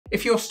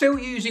If you're still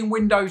using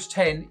Windows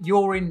 10,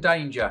 you're in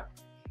danger.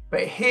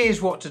 But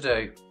here's what to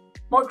do.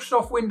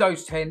 Microsoft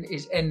Windows 10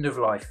 is end of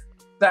life.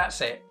 That's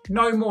it.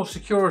 No more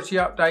security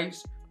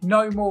updates,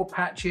 no more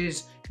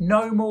patches,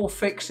 no more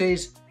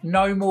fixes,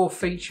 no more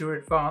feature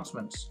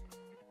advancements.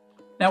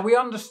 Now we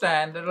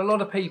understand that a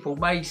lot of people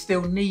may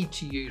still need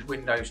to use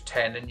Windows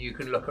 10 and you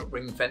can look at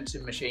ring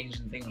fencing machines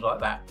and things like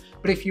that.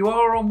 But if you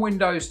are on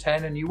Windows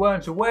 10 and you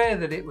weren't aware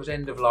that it was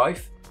end of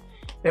life,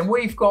 then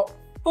we've got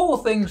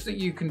 4 things that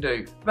you can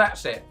do.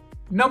 That's it.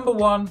 Number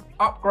 1,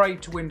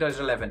 upgrade to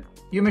Windows 11.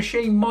 Your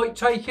machine might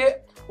take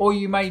it, or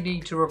you may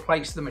need to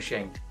replace the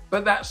machine,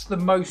 but that's the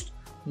most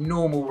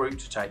normal route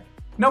to take.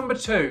 Number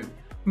 2,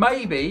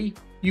 maybe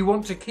you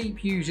want to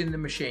keep using the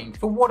machine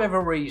for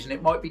whatever reason.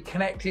 It might be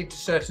connected to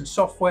certain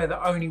software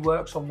that only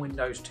works on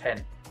Windows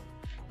 10.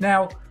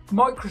 Now,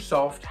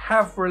 Microsoft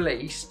have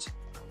released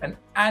an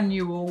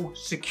annual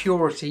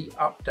security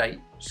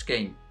update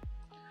scheme.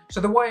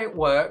 So the way it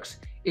works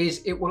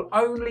is it will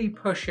only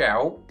push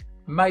out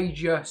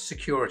major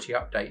security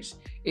updates.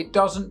 It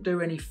doesn't do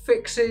any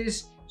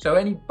fixes, so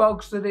any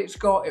bugs that it's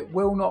got, it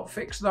will not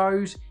fix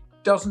those.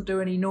 It doesn't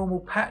do any normal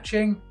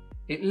patching.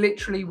 It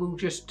literally will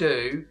just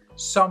do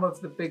some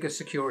of the bigger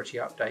security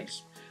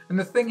updates. And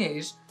the thing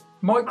is,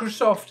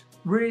 Microsoft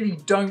really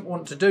don't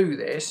want to do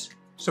this.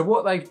 So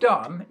what they've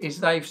done is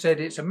they've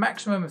said it's a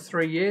maximum of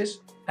 3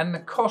 years and the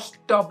cost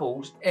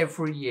doubles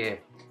every year.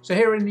 So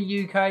here in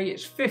the UK,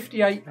 it's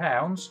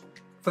 £58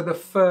 for the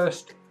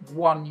first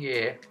 1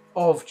 year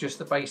of just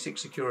the basic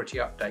security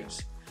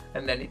updates.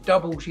 And then it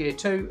doubles year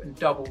 2 and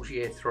doubles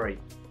year 3.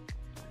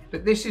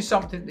 But this is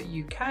something that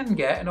you can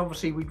get, and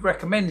obviously we'd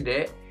recommend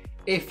it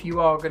if you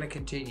are going to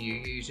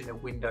continue using a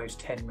Windows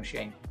 10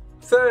 machine.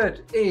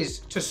 Third is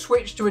to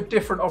switch to a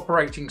different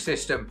operating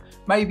system.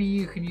 Maybe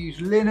you can use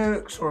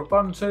Linux or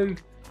Ubuntu.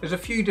 There's a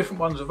few different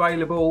ones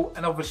available,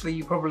 and obviously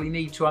you probably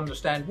need to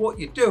understand what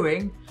you're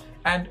doing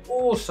and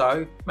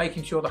also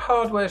making sure the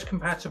hardware is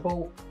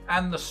compatible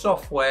and the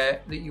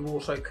software that you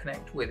also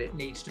connect with it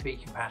needs to be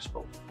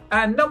compatible.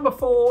 And number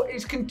 4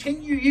 is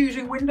continue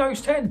using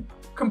Windows 10,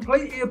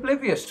 completely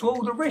oblivious to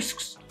all the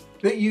risks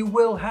that you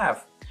will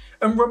have.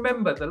 And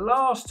remember, the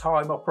last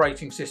time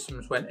operating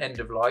systems went end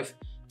of life,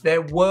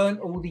 there weren't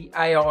all the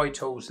AI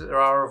tools that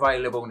are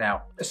available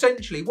now.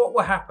 Essentially, what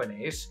will happen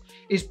is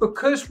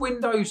because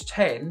Windows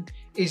 10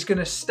 is going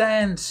to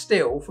stand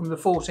still from the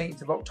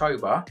 14th of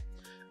October,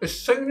 as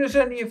soon as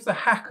any of the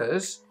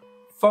hackers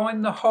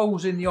find the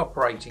holes in the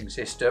operating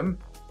system,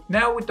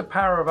 now with the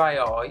power of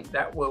AI,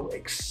 that will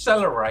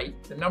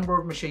accelerate the number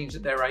of machines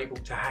that they're able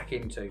to hack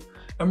into.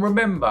 And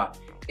remember,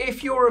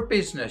 if you're a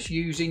business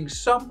using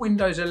some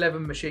Windows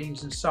 11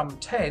 machines and some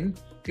 10,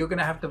 you're going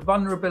to have the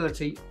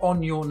vulnerability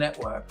on your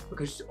network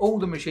because all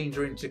the machines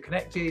are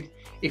interconnected.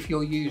 If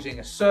you're using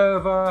a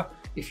server,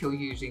 if you're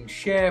using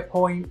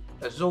SharePoint,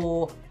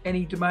 Azure,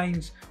 any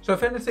domains. So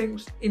if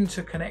anything's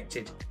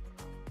interconnected.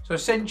 So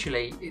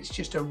essentially, it's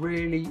just a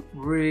really,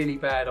 really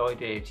bad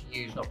idea to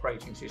use an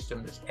operating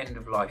system that's end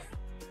of life.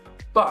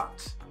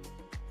 But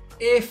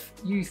if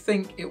you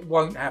think it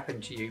won't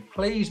happen to you,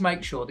 please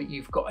make sure that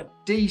you've got a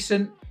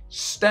decent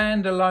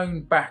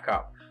standalone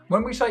backup.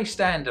 When we say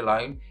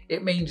standalone,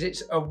 it means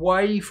it's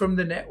away from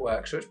the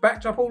network. So it's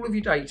backed up all of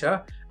your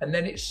data and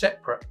then it's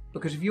separate.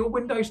 Because if your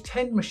Windows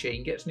 10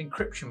 machine gets an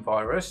encryption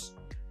virus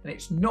and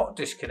it's not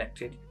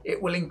disconnected,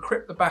 it will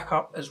encrypt the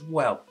backup as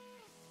well.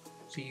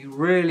 So you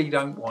really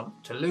don't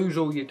want to lose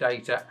all your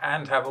data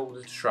and have all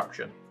the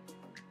disruption.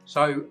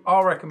 So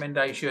our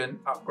recommendation,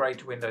 upgrade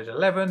to Windows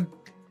 11,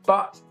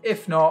 but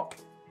if not,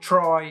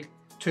 try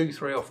 2,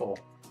 3 or 4.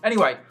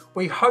 Anyway,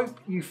 we hope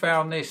you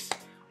found this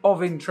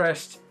of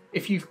interest.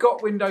 If you've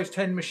got Windows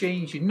 10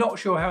 machines, you're not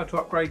sure how to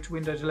upgrade to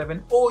Windows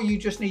 11, or you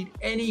just need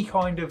any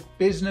kind of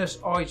business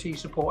IT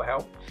support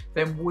help,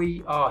 then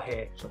we are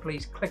here. So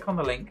please click on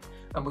the link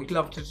and we'd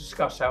love to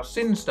discuss how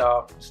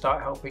Syn-Star can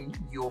start helping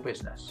your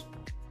business.